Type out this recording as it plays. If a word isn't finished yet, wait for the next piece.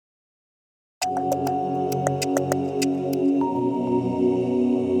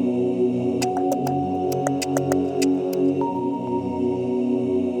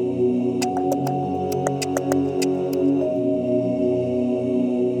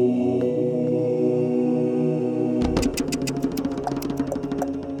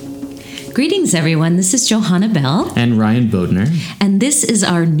Greetings, everyone. This is Johanna Bell. And Ryan Bodner. And this is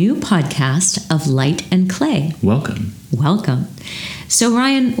our new podcast of Light and Clay. Welcome. Welcome. So,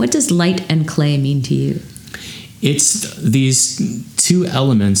 Ryan, what does light and clay mean to you? It's these two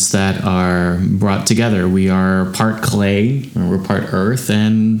elements that are brought together. We are part clay, or we're part earth,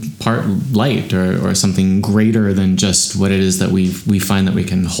 and part light, or something greater than just what it is that we find that we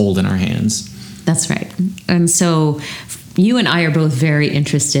can hold in our hands. That's right. And so you and I are both very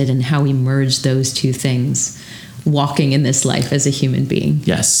interested in how we merge those two things, walking in this life as a human being.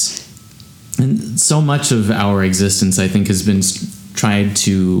 Yes. And so much of our existence, I think, has been tried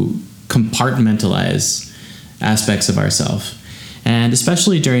to compartmentalize aspects of ourselves. And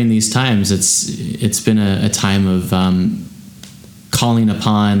especially during these times, it's been a time of calling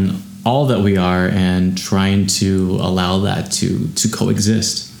upon all that we are and trying to allow that to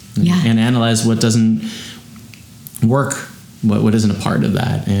coexist. Yeah. And analyze what doesn't work, what isn't a part of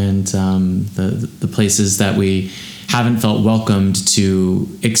that, and the places that we haven't felt welcomed to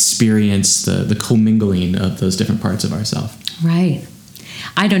experience the commingling of those different parts of ourselves. Right.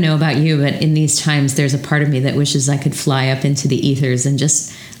 I don't know about you, but in these times, there's a part of me that wishes I could fly up into the ethers and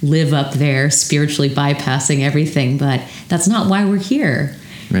just live up there, spiritually bypassing everything. But that's not why we're here.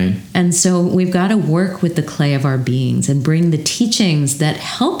 Right. And so we've got to work with the clay of our beings and bring the teachings that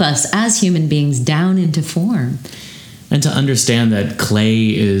help us as human beings down into form. And to understand that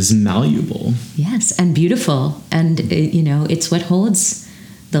clay is malleable. Yes, and beautiful. And, it's what holds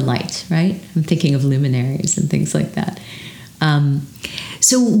the light, right? I'm thinking of luminaries and things like that.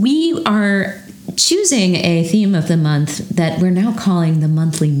 So we are choosing a theme of the month that we're now calling the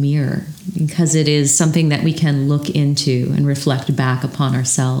monthly mirror, because it is something that we can look into and reflect back upon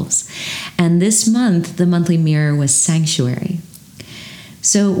ourselves. And this month, the monthly mirror was sanctuary.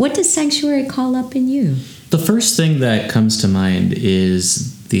 So what does sanctuary call up in you? The first thing that comes to mind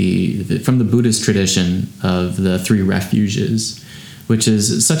is from the Buddhist tradition of the three refuges, which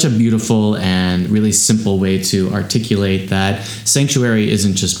is such a beautiful and really simple way to articulate that sanctuary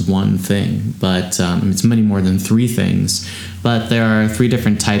isn't just one thing, but it's many more than three things. But there are three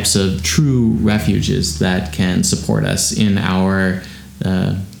different types of true refuges that can support us in our,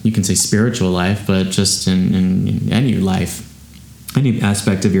 you can say spiritual life, but just in any life, any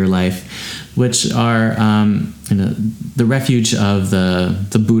aspect of your life, which are the refuge of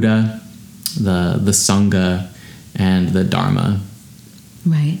the Buddha, the Sangha, and the Dharma.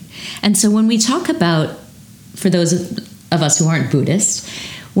 Right. And so when we talk about, for those of us who aren't Buddhist,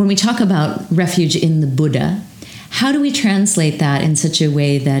 when we talk about refuge in the Buddha, how do we translate that in such a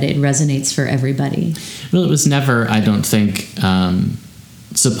way that it resonates for everybody? Well, it was never, I don't think,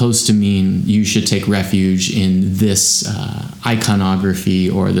 supposed to mean you should take refuge in this iconography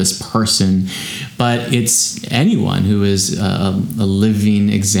or this person, but it's anyone who is a living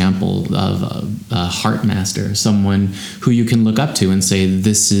example of a heart master, someone who you can look up to and say,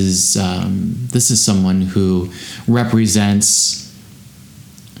 this is someone who represents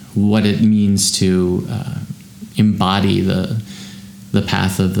what it means to embody the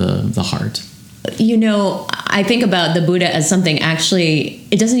path of the heart. I think about the Buddha as something, actually,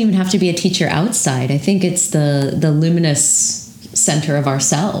 it doesn't even have to be a teacher outside. I think it's the luminous center of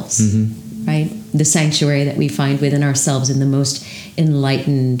ourselves, right? The sanctuary that we find within ourselves in the most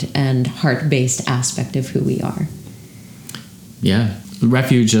enlightened and heart-based aspect of who we are. Yeah. The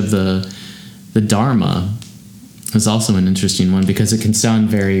refuge of the Dharma is also an interesting one, because it can sound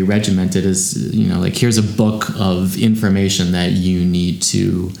very regimented as, like here's a book of information that you need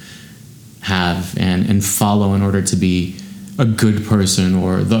to have and follow in order to be a good person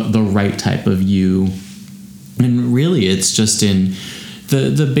or the right type of you. And really it's just in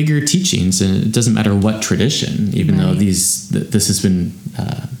the bigger teachings, and it doesn't matter what tradition, even though this has been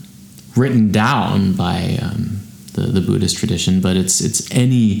written down by the Buddhist tradition, but it's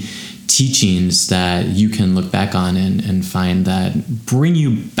any teachings that you can look back on and find that bring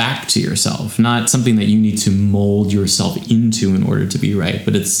you back to yourself, not something that you need to mold yourself into in order to be right,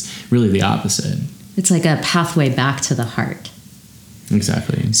 but it's really the opposite. It's like a pathway back to the heart.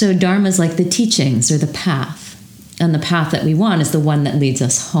 Exactly. So Dharma is like the teachings or the path, and the path that we want is the one that leads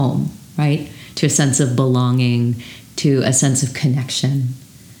us home, right? To a sense of belonging, to a sense of connection.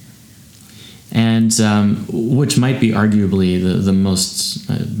 And which might be arguably the most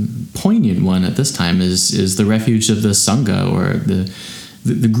poignant one at this time is the refuge of the Sangha, or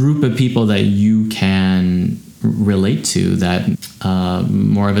the group of people that you can relate to, that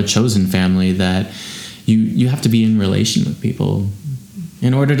more of a chosen family, that you have to be in relation with people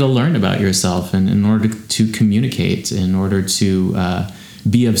in order to learn about yourself, and in order to communicate, in order to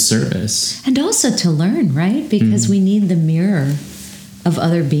be of service. And also to learn, right? Because we need the mirror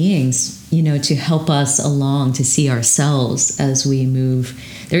other beings, to help us along, to see ourselves as we move.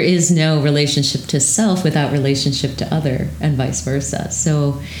 There is no relationship to self without relationship to other, and vice versa.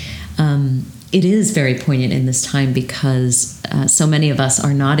 So it is very poignant in this time because so many of us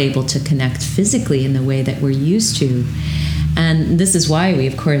are not able to connect physically in the way that we're used to. And this is why we,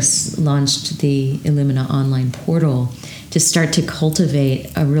 of course, launched the Illumina online portal, to start to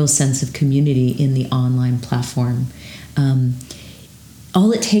cultivate a real sense of community in the online platform.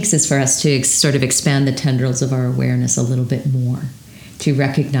 All it takes is for us to sort of expand the tendrils of our awareness a little bit more, to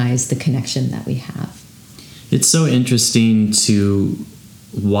recognize the connection that we have. It's so interesting to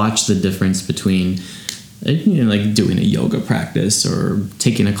watch the difference between like doing a yoga practice or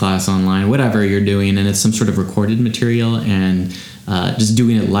taking a class online, whatever you're doing, and it's some sort of recorded material, and just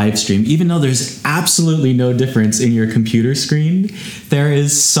doing it live stream. Even though there's absolutely no difference in your computer screen, there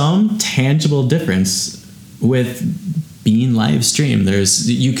is some tangible difference with being live stream.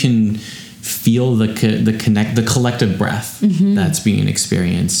 You can feel the collective breath that's being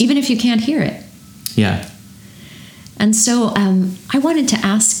experienced, even if you can't hear it. Yeah. And so I wanted to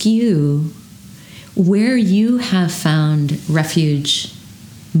ask you where you have found refuge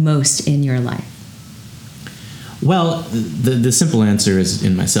most in your life. Well, the simple answer is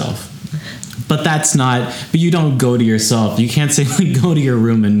in myself. But but you don't go to yourself. You can't say, like, go to your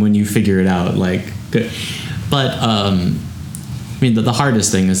room and when you figure it out, like, good. But, the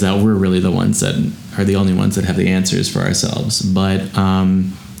hardest thing is that we're really the ones that are the only ones that have the answers for ourselves. But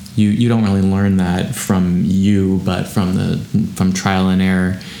you don't really learn that from you, but from trial and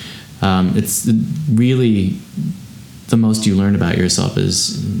error. It's really the most you learn about yourself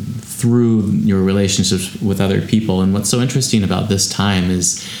is through your relationships with other people. And what's so interesting about this time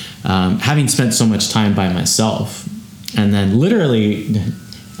is having spent so much time by myself and then literally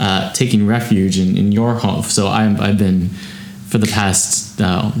taking refuge in your home. So I've been, for the past,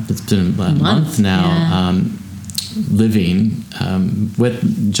 it's been a month now, living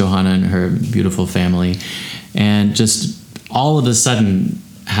with Johanna and her beautiful family, and just all of a sudden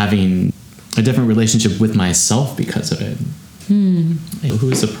having a different relationship with myself because of it. Who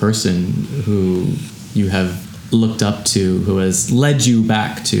is a person who you have looked up to, who has led you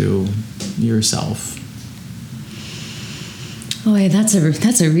back to yourself? Boy, that's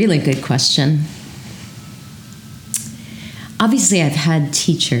a really good question. Obviously, I've had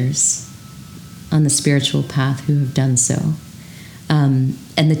teachers on the spiritual path who have done so. And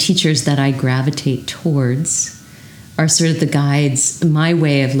the teachers that I gravitate towards are sort of the guides. My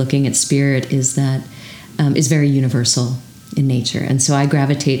way of looking at spirit is that is very universal in nature. And so I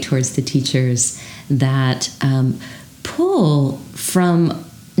gravitate towards the teachers that pull from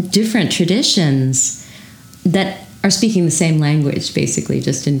different traditions that are speaking the same language, basically,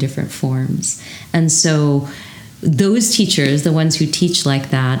 just in different forms. And so those teachers, the ones who teach like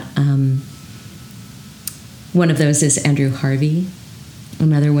that, one of those is Andrew Harvey.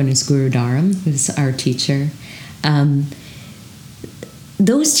 Another one is Guru Dharam, who's our teacher.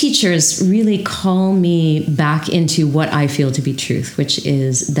 Those teachers really call me back into what I feel to be truth, which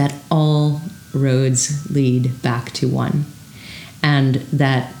is that all roads lead back to one. And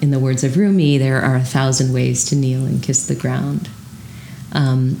that, in the words of Rumi, there are 1,000 ways to kneel and kiss the ground.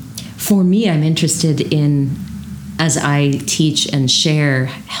 For me, I'm interested in, as I teach and share,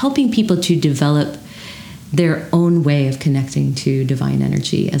 helping people to develop their own way of connecting to divine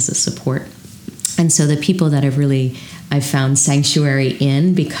energy as a support. And so the people that I've found sanctuary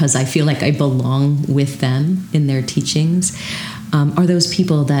in, because I feel like I belong with them in their teachings, are those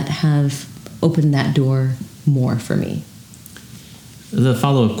people that have opened that door more for me. The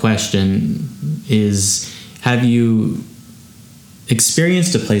follow-up question is, have you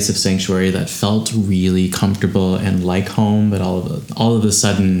experienced a place of sanctuary that felt really comfortable and like home, but all of a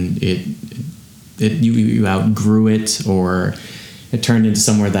sudden you outgrew it, or it turned into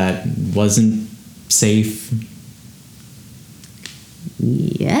somewhere that wasn't safe?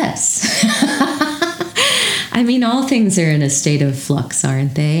 Yes. I mean, all things are in a state of flux,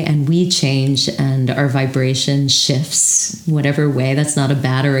 aren't they? And we change, and our vibration shifts, whatever way. That's not a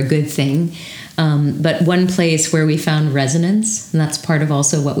bad or a good thing. But one place where we found resonance, and that's part of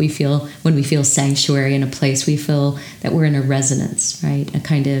also what we feel when we feel sanctuary in a place, we feel that we're in a resonance, right? A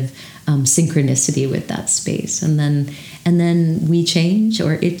kind of synchronicity with that space. And then we change,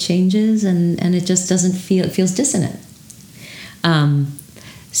 or it changes, and it just doesn't feel, it feels dissonant.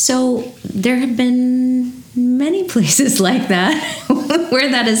 So there have been many places like that where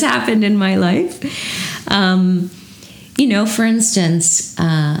that has happened in my life. For instance,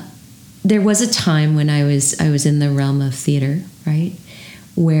 there was a time when I was in the realm of theater, right,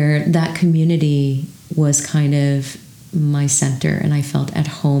 where that community was kind of my center, and I felt at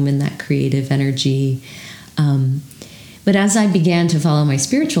home in that creative energy. But as I began to follow my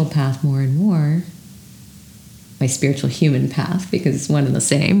spiritual path more and more, my spiritual human path, because it's one and the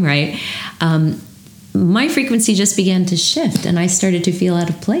same, right? My frequency just began to shift, and I started to feel out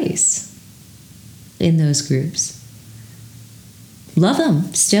of place in those groups. Love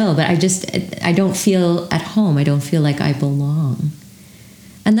them still, but I don't feel at home. I don't feel like I belong.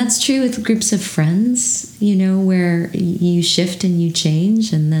 And that's true with groups of friends, where you shift and you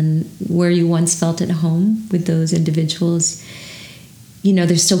change, and then where you once felt at home with those individuals,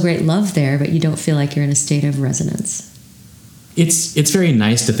 there's still great love there, but you don't feel like you're in a state of resonance. It's very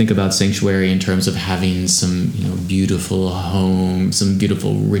nice to think about sanctuary in terms of having some beautiful home, some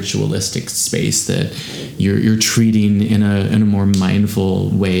beautiful ritualistic space that you're treating in a more mindful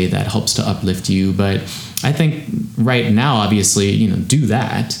way that helps to uplift you. But I think right now, obviously, do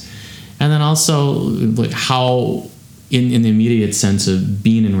that, and then also like how in the immediate sense of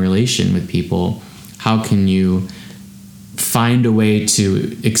being in relation with people, how can you find a way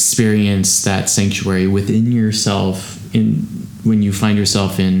to experience that sanctuary within yourself when you find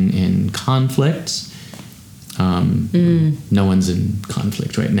yourself in conflict. No one's in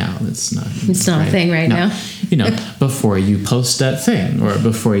conflict right now. It's not right? A thing right now. Before you post that thing or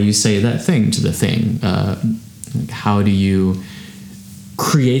before you say that thing to the thing, how do you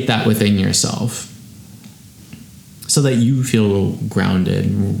create that within yourself so that you feel grounded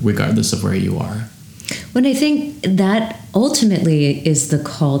regardless of where you are? When I think that ultimately is the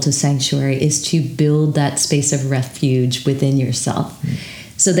call to sanctuary, is to build that space of refuge within yourself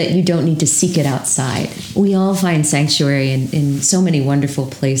so that you don't need to seek it outside. We all find sanctuary in so many wonderful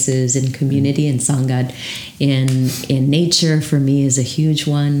places, in community, in Sangha, in nature, for me, is a huge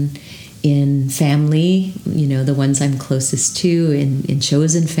one, in family, the ones I'm closest to, in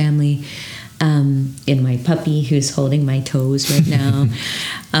chosen family, in my puppy who's holding my toes right now,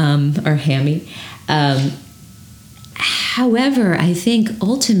 or Hammy. However, I think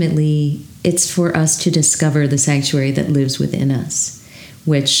ultimately it's for us to discover the sanctuary that lives within us,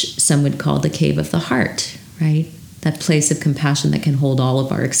 which some would call the cave of the heart, right? That place of compassion that can hold all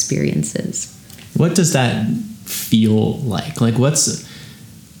of our experiences. What does that feel like? Like what's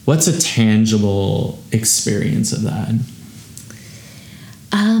a tangible experience of that?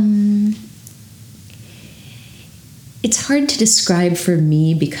 It's hard to describe for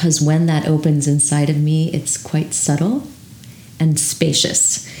me because when that opens inside of me, it's quite subtle and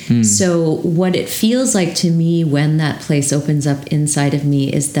spacious. So what it feels like to me when that place opens up inside of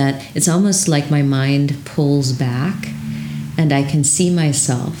me is that it's almost like my mind pulls back and I can see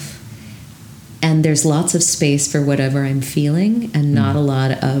myself. And there's lots of space for whatever I'm feeling and not a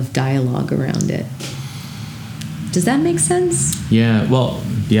lot of dialogue around it. Does that make sense? Yeah, well,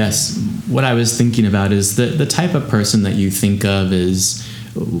 yes. What I was thinking about is the type of person that you think of is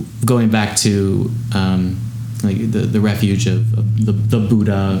going back to like the refuge of the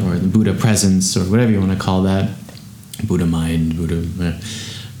Buddha or the Buddha presence or whatever you want to call that, Buddha mind, Buddha.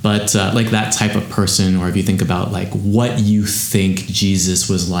 But like that type of person, or if you think about like what you think Jesus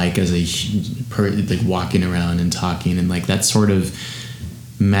was like as like walking around and talking and like that sort of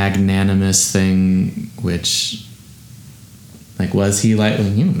magnanimous thing, which like was he like? Well,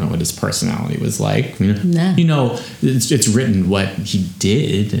 you don't know what his personality was like. Nah. It's written what he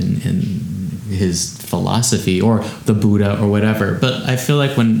did and his philosophy or the Buddha or whatever. But I feel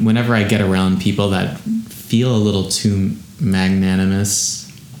like whenever I get around people that feel a little too magnanimous,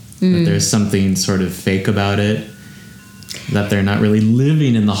 that there's something sort of fake about it, that they're not really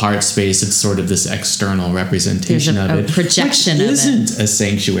living in the heart space. It's sort of this external representation of it. Projection which of it. Isn't a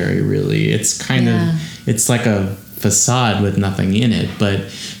sanctuary really. It's kind of, it's like a facade with nothing in it. But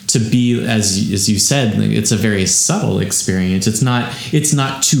to be, as you said, it's a very subtle experience. It's not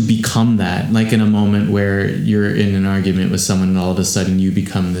to become that. Like in a moment where you're in an argument with someone and all of a sudden you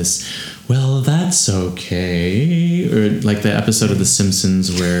become this, well, that's okay. Or like the episode of The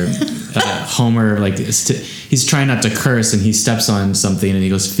Simpsons where Homer, like he's trying not to curse and he steps on something and he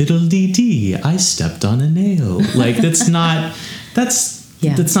goes, fiddle-dee-dee, I stepped on a nail. Like that's not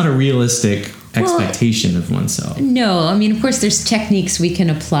a realistic expectation of oneself. No, I mean, of course, there's techniques we can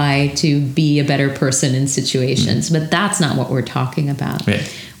apply to be a better person in situations, but that's not what we're talking about. Right.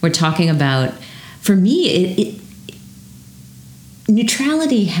 We're talking about, for me,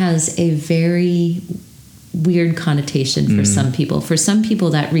 neutrality has a very weird connotation for some people. For some people,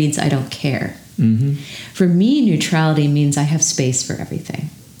 that reads, I don't care. Mm-hmm. For me, neutrality means I have space for everything.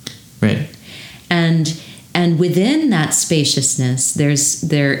 Right. And within that spaciousness, there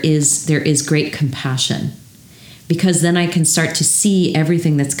is great compassion, because then I can start to see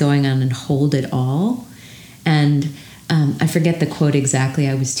everything that's going on and hold it all. And I forget the quote exactly,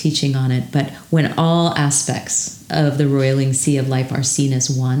 I was teaching on it, but when all aspects of the roiling sea of life are seen as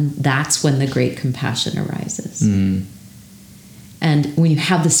one, that's when the great compassion arises. And when you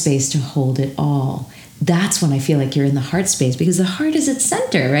have the space to hold it all, that's when I feel like you're in the heart space, because the heart is its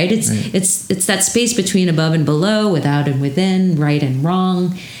center, right? It's that space between above and below, without and within, right and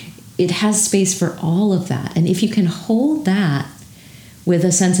wrong. It has space for all of that. And if you can hold that with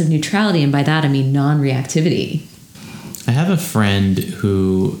a sense of neutrality, and by that I mean non-reactivity. I have a friend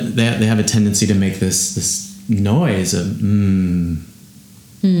who they have a tendency to make this noise of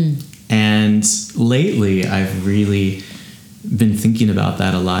And lately I've really been thinking about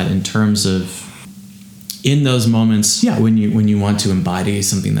that a lot in terms of, in those moments, when you want to embody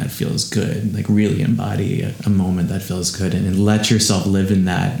something that feels good, like really embody a moment that feels good, and let yourself live in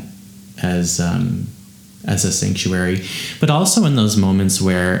that as a sanctuary. But also in those moments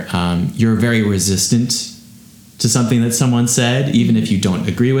where you're very resistant to something that someone said, even if you don't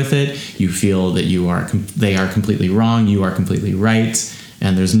agree with it, you feel that they are completely wrong, you are completely right,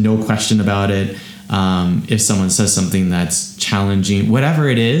 and there's no question about it. If someone says something that's challenging, whatever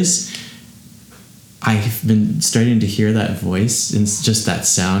it is, I've been starting to hear that voice and just that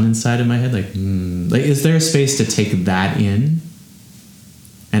sound inside of my head, like is there a space to take that in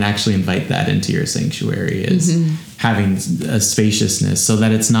and actually invite that into your sanctuary, is having a spaciousness, so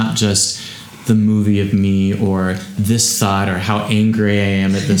that it's not just the movie of me or this thought or how angry I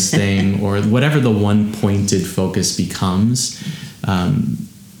am at this thing or whatever the one pointed focus becomes.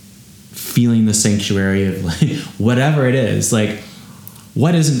 Feeling the sanctuary of like whatever it is, like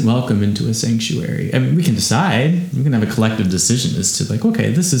what isn't welcome into a sanctuary. I mean, we can decide, we can have a collective decision as to like,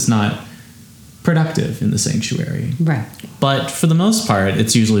 okay, this is not productive in the sanctuary. Right. But for the most part,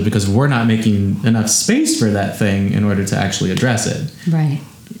 it's usually because we're not making enough space for that thing in order to actually address it. Right.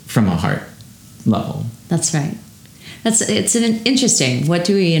 From a heart level. That's right. It's an interesting. What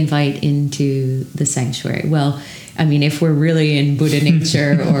do we invite into the sanctuary? Well, I mean, if we're really in Buddha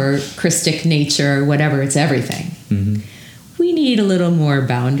nature or Christic nature or whatever, it's everything. We need a little more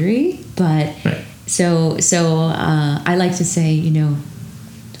boundary, but right. So I like to say,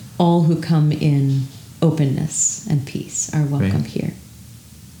 all who come in openness and peace are welcome here.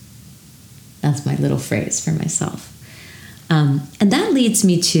 That's my little phrase for myself. And that leads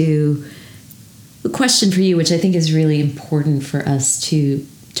me to a question for you, which I think is really important for us to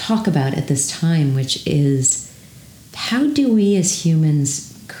talk about at this time, which is, how do we as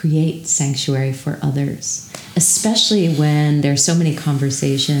humans create sanctuary for others, especially when there's so many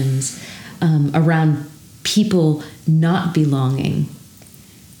conversations around people not belonging,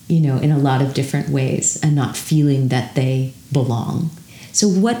 in a lot of different ways and not feeling that they belong. So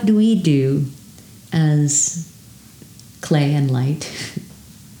what do we do as clay and light?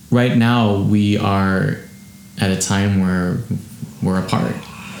 Right now, we are at a time where we're apart.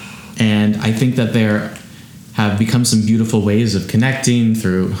 And I think that there have become some beautiful ways of connecting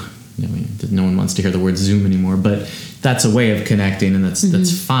through, no one wants to hear the word Zoom anymore, but that's a way of connecting, and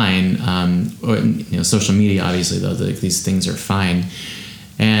that's fine. Social media, obviously, though, these things are fine.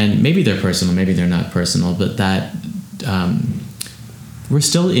 And maybe they're personal, maybe they're not personal, but that we're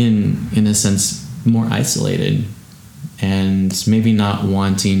still in a sense more isolated, and maybe not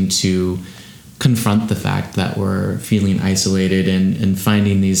wanting to confront the fact that we're feeling isolated, and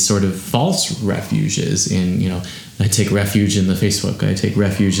finding these sort of false refuges in, I take refuge in the Facebook, I take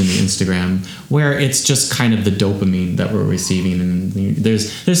refuge in the Instagram, where it's just kind of the dopamine that we're receiving, and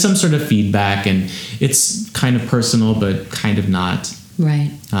there's some sort of feedback, and it's kind of personal, but kind of not.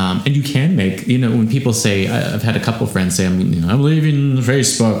 Right. And you can make, when people say, I've had a couple friends say, I'm leaving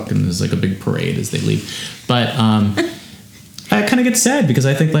Facebook, and there's like a big parade as they leave. But I kind of get sad, because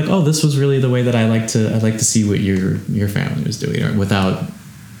I think like, oh, this was really the way that I'd like to see what your family was doing, or without.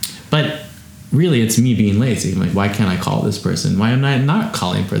 But really, it's me being lazy. I'm like, why can't I call this person? Why am I not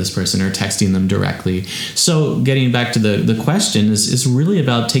calling for this person or texting them directly? So getting back to the question is really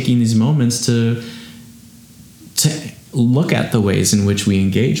about taking these moments to look at the ways in which we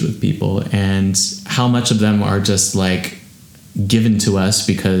engage with people, and how much of them are just like given to us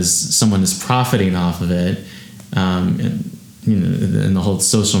because someone is profiting off of it, in the whole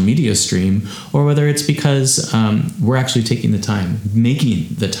social media stream, or whether it's because we're actually taking the time, making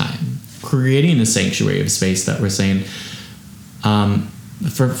the time, creating a sanctuary of space that we're saying,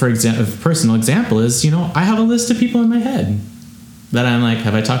 for example, a personal example is, I have a list of people in my head that I'm like,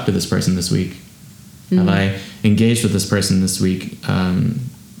 have I talked to this person this week? Have I engaged with this person this week? And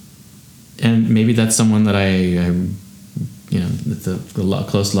maybe that's someone that the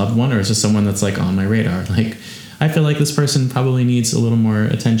close loved one, or it's just someone that's like on my radar. Like, I feel like this person probably needs a little more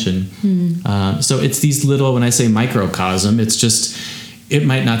attention. So it's these little, when I say microcosm, it's just, it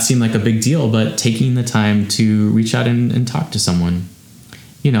might not seem like a big deal, but taking the time to reach out and talk to someone.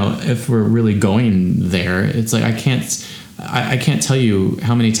 You know, if we're really going there, it's like I can't tell you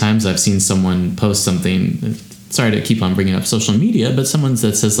how many times I've seen someone post something. Sorry to keep on bringing up social media, but someone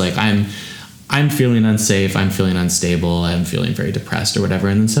that says like, I'm feeling unsafe, I'm feeling unstable, I'm feeling very depressed or whatever.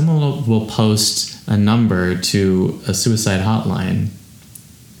 And then someone will post a number to a suicide hotline.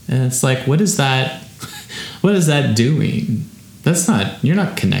 And it's like, what is that doing? You're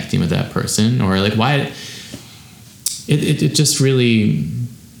not connecting with that person, or like why it just really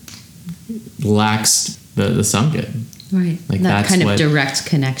lacks the Sangha. Right. Like that kind of direct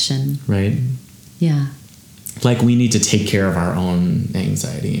connection. Right. Yeah. Like we need to take care of our own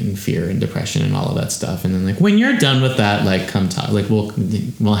anxiety and fear and depression and all of that stuff. And then like, when you're done with that, like come talk, like we'll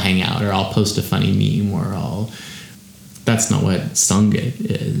hang out, or I'll post a funny meme, or that's not what Sangha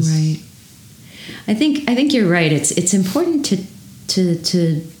is. Right. I think you're right. It's important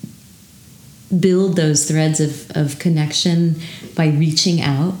to build those threads of connection by reaching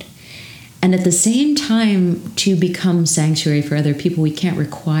out, and at the same time to become sanctuary for other people. We can't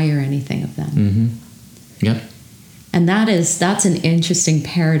require anything of them. Mm-hmm. Yep. And that's an interesting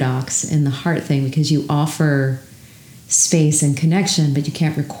paradox in the heart thing, because you offer space and connection, but you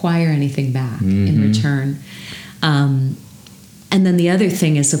can't require anything back in return. And then the other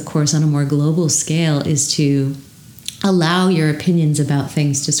thing is, of course, on a more global scale, is to allow your opinions about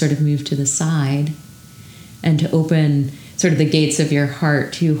things to sort of move to the side and to open sort of the gates of your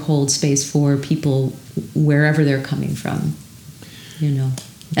heart to hold space for people wherever they're coming from, you know.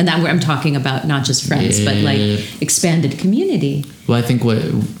 And that I'm talking about not just friends, but like expanded community. Well, I think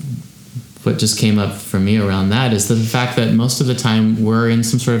what just came up for me around that is the fact that most of the time we're in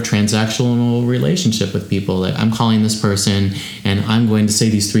some sort of transactional relationship with people. Like, I'm calling this person and I'm going to say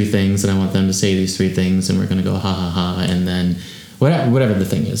these 3 things and I want them to say these 3 things, and we're going to go ha ha ha, and then whatever the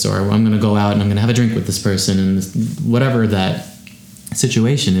thing is, or I'm going to go out and I'm going to have a drink with this person, and whatever that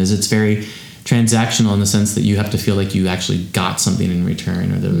situation is, it's very transactional in the sense that you have to feel like you actually got something in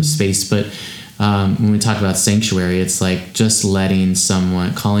return, or there was space. But when we talk about sanctuary, it's like just calling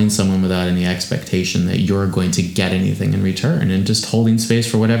someone without any expectation that you're going to get anything in return, and just holding space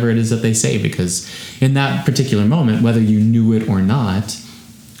for whatever it is that they say, because in that particular moment, whether you knew it or not,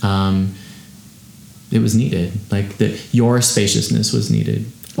 it was needed. Like your spaciousness was needed.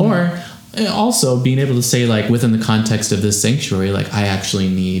 Or also being able to say, like, within the context of this sanctuary, like, I actually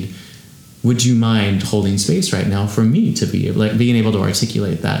need, would you mind holding space right now for me to be able, like, being able to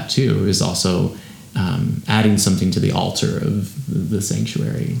articulate that too is also adding something to the altar of the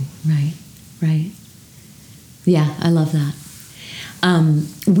sanctuary. Right. Yeah, I love that.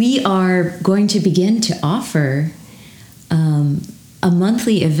 We are going to begin to offer a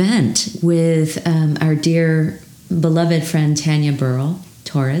monthly event with our dear beloved friend Tanya Burrell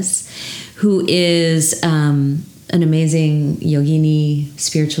Torres, who is an amazing yogini,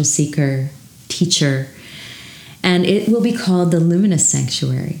 spiritual seeker, teacher, and it will be called the Luminous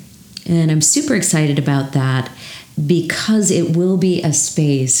Sanctuary. And I'm super excited about that, because it will be a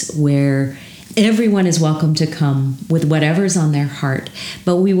space where everyone is welcome to come with whatever's on their heart,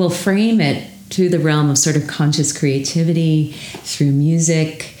 but we will frame it through the realm of sort of conscious creativity, through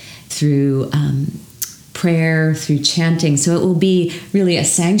music, through prayer, through chanting. So it will be really a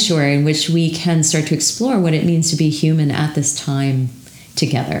sanctuary in which we can start to explore what it means to be human at this time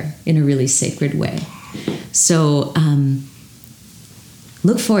together in a really sacred way. So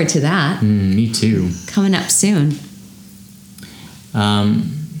look forward to that. Me too. Coming up soon.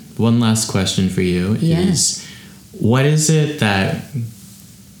 One last question for you is, what is it that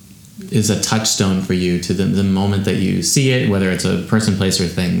is a touchstone for you to the moment that you see it, whether it's a person, place, or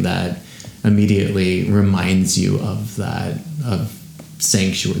thing, that immediately reminds you of that, of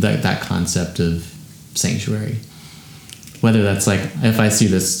sanctuary, that concept of sanctuary? Whether that's like, if I see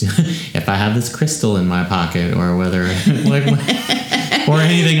this, if I have this crystal in my pocket, or whether like, or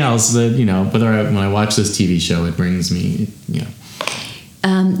anything else that, you know, when I watch this TV show, it brings me, you know.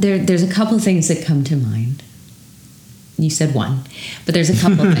 There's a couple of things that come to mind. You said one, but there's a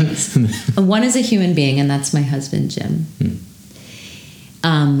couple of things. One is a human being, and that's my husband, Jim.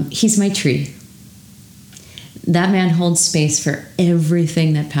 He's my tree. That man holds space for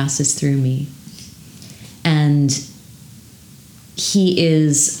everything that passes through me. And he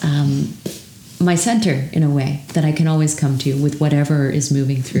is my center in a way that I can always come to with whatever is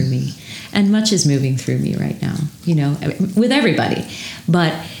moving through me. And much is moving through me right now, you know, with everybody.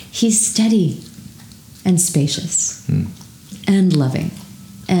 But he's steady and spacious and loving.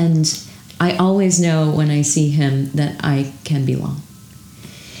 And I always know when I see him that I can belong.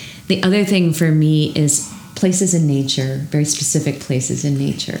 The other thing for me is places in nature, very specific places in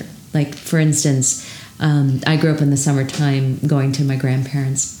nature. Like, for instance, I grew up in the summertime going to my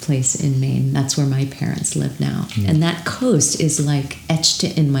grandparents' place in Maine. That's where my parents live now. And that coast is like etched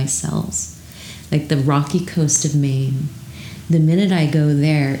in my cells. Like the rocky coast of Maine. The minute I go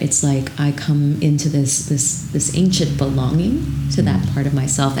there, it's like I come into this ancient belonging to that part of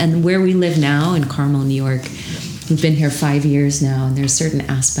myself. And where we live now in Carmel, New York, we've been here 5 years now, and there's certain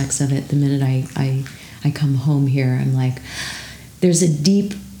aspects of it. The minute I come home here, I'm like, there's a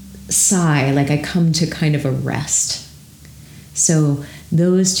deep sigh, like I come to kind of a rest. So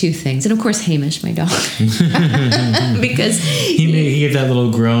those two things, and of course Hamish, my dog, because he gave that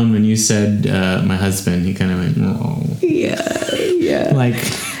little groan when you said my husband. He kind of went, oh, yeah, like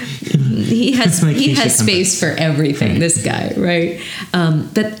he has space for everything. Right. This guy, right?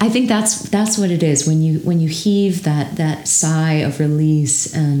 But I think that's what it is when you heave that sigh of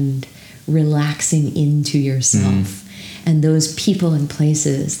release and relaxing into yourself, and those people and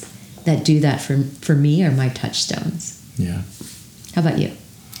places that do that for me are my touchstones. Yeah. How about you?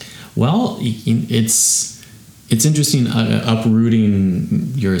 Well, it's interesting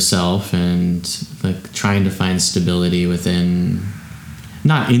uprooting yourself and like trying to find stability within,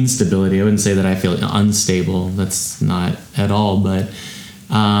 not instability. I wouldn't say that I feel unstable. That's not at all. But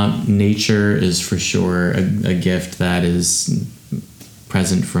nature is for sure a gift that is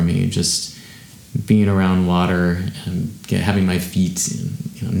present for me. Just being around water and having my feet,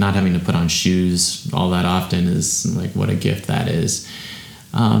 not having to put on shoes all that often is like what a gift that is.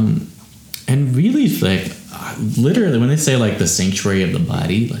 And really, like, literally, when they say like the sanctuary of the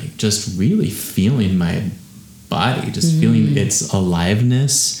body, like just really feeling my body, just feeling its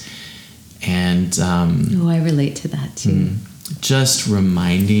aliveness, and I relate to that too. Just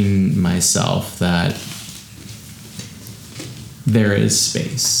reminding myself that there is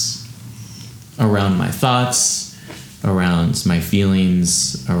space around my thoughts, around my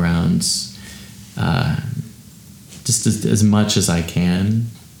feelings, around just as much as I can.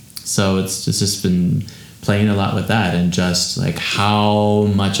 So it's just been playing a lot with that, and just like how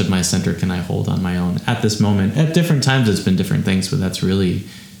much of my center can I hold on my own at this moment. At different times it's been different things, but that's really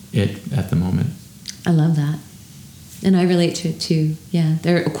it at the moment. I love that. And I relate to it too. Yeah.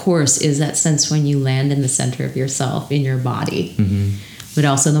 There, of course, is that sense when you land in the center of yourself, in your body, but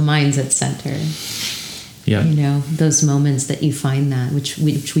also the mind's at center. Yeah. Those moments that you find that, which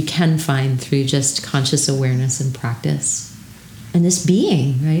we can find through just conscious awareness and practice. And this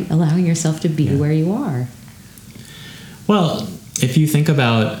being, right? Allowing yourself to be where you are. Well, if you think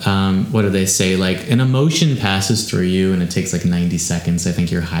about, what do they say? Like an emotion passes through you and it takes like 90 seconds. I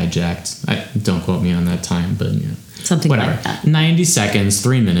think you're hijacked. Don't quote me on that time, but something whatever. Like that. 90 seconds,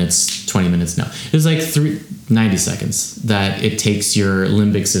 3 minutes, 20 minutes. No, it's like 90 seconds that it takes your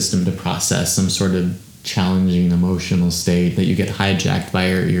limbic system to process some sort of challenging emotional state, that you get hijacked by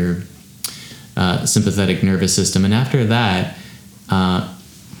your sympathetic nervous system. And after that,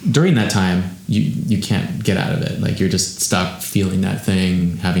 during that time, you can't get out of it. Like you're just stuck feeling that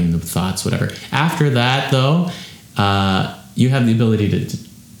thing, having the thoughts, whatever. After that, though, you have the ability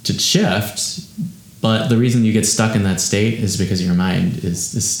to shift. But the reason you get stuck in that state is because your mind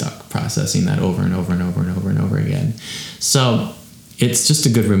is stuck processing that over and over and over and over and over again. So it's just a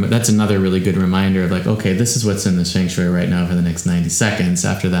good that's another really good reminder of like, okay, this is what's in the sanctuary right now for the next 90 seconds.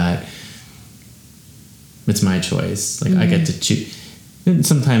 After that, it's my choice. Like I get to choose. And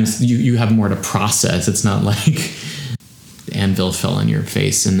sometimes you have more to process. It's not like anvil fell on your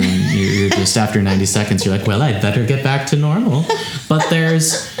face and then you're just after 90 seconds you're like, well, I'd better get back to normal. But there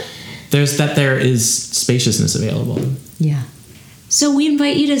is spaciousness available. Yeah. So we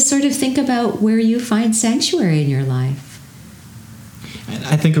invite you to sort of think about where you find sanctuary in your life. And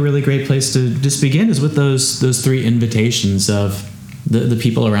I think a really great place to just begin is with those three invitations of the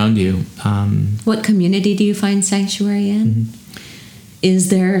people around you. What community do you find sanctuary in? Is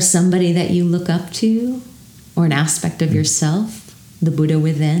there somebody that you look up to, or an aspect of yourself, the Buddha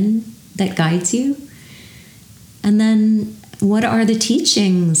within, that guides you? And then what are the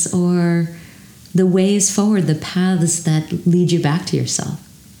teachings or the ways forward, the paths that lead you back to yourself?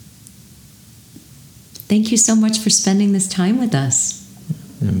 Thank you so much for spending this time with us.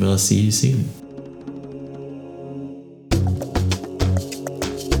 And we'll see you soon.